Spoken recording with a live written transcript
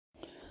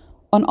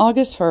On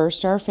August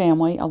 1st, our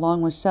family,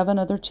 along with 7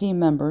 other team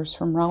members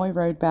from Raleigh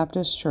Road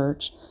Baptist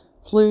Church,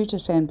 flew to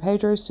San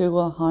Pedro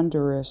Sula,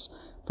 Honduras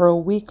for a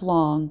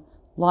week-long,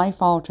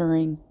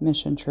 life-altering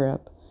mission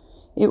trip.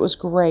 It was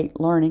great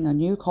learning a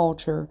new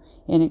culture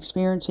and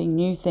experiencing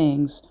new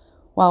things,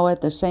 while at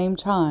the same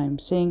time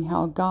seeing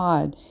how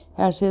God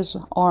has His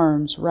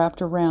arms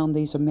wrapped around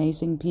these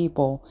amazing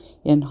people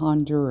in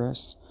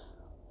Honduras.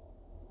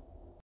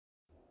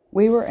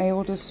 We were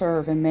able to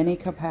serve in many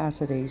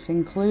capacities,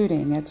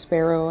 including at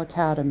Sparrow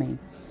Academy.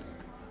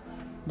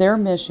 Their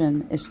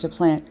mission is to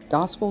plant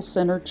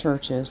gospel-centered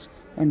churches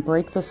and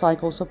break the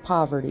cycles of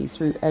poverty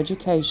through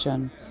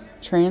education,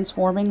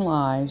 transforming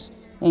lives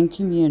and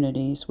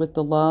communities with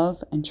the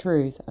love and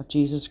truth of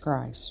Jesus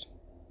Christ.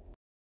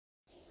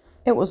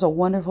 It was a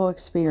wonderful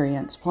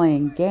experience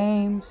playing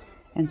games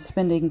and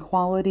spending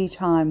quality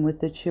time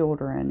with the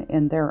children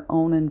in their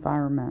own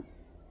environment.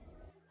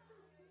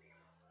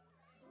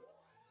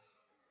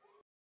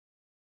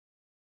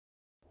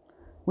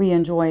 We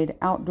enjoyed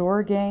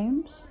outdoor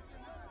games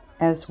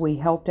as we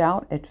helped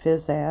out at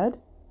Phys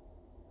Ed.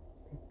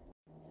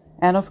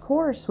 And of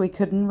course, we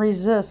couldn't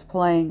resist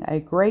playing a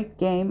great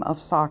game of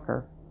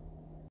soccer.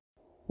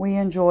 We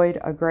enjoyed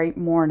a great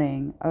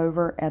morning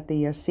over at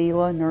the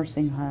Sula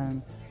nursing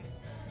home,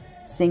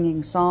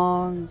 singing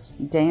songs,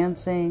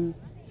 dancing,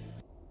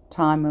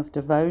 time of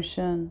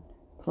devotion,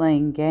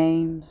 playing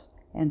games,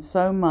 and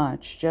so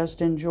much,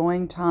 just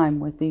enjoying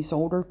time with these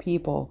older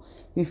people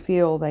who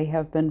feel they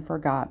have been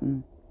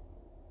forgotten.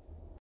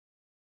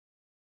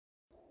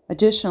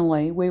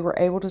 Additionally, we were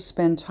able to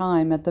spend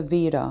time at the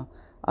Vita,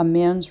 a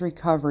men's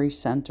recovery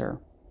center.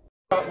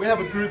 We have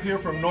a group here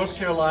from North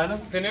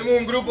Carolina. Tenemos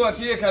un grupo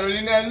aquí de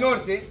Carolina del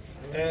Norte.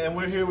 And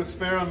we're here with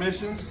Sparrow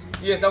Missions.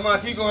 Y estamos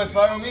aquí con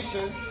Sparrow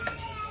Mission.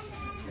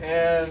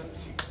 And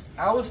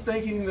I was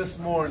thinking this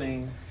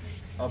morning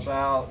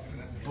about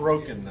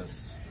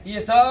brokenness. Y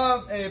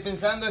estaba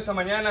pensando esta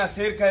mañana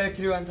acerca del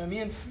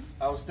quebrantamiento.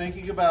 I was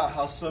thinking about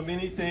how so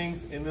many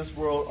things in this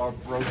world are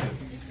broken.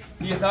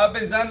 Y estaba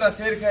pensando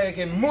acerca de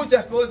que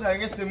muchas cosas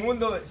en este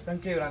mundo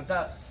están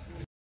quebrantadas.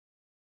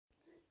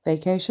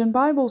 Vacation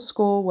Bible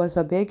School was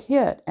a big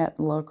hit at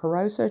La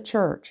Carosa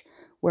Church,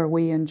 where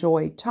we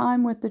enjoyed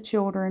time with the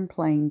children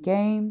playing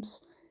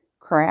games,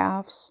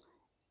 crafts,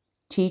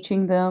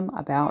 teaching them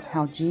about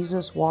how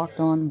Jesus walked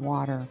on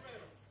water.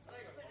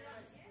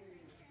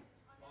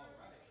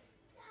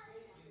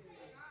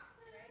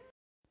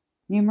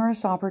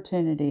 Numerous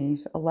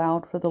opportunities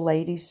allowed for the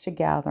ladies to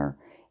gather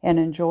and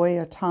enjoy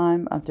a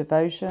time of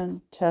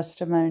devotion,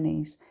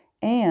 testimonies,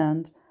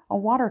 and a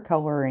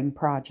watercoloring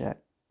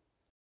project.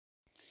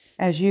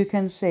 As you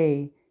can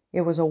see,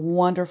 it was a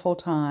wonderful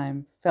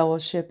time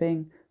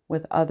fellowshipping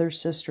with other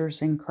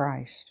sisters in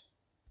Christ.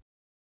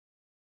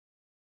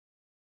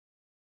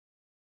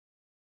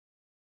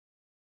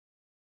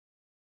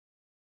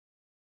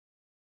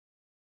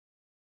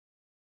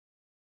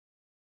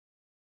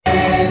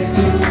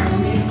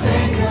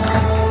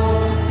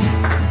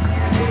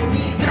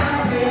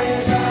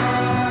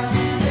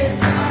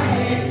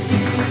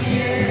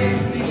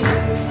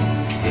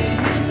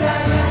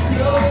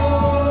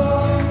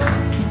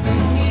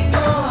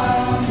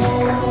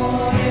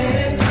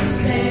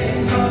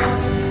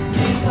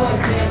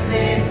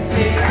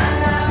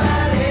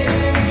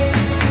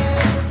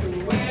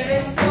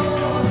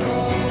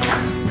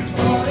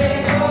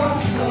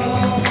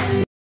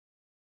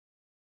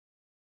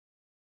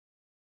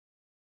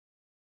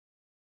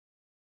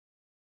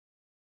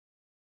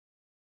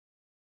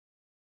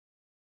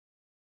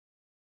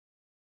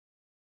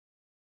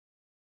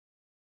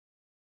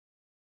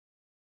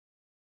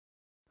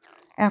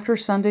 After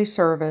Sunday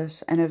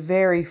service and a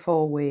very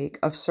full week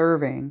of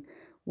serving,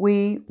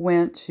 we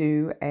went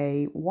to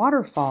a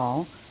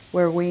waterfall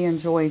where we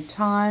enjoyed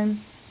time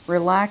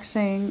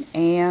relaxing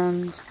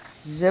and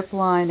zip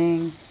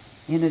lining,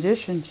 in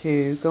addition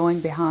to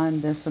going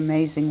behind this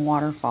amazing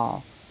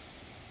waterfall.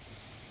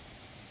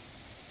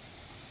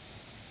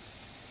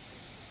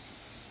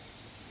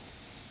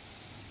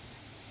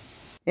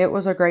 It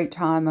was a great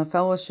time of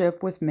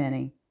fellowship with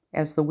many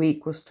as the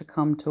week was to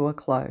come to a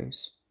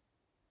close.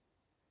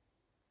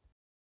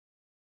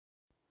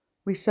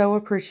 We so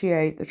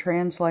appreciate the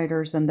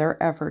translators and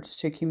their efforts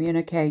to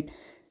communicate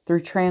through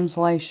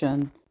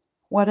translation.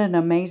 What an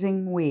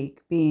amazing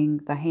week being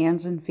the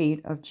hands and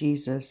feet of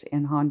Jesus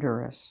in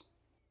Honduras.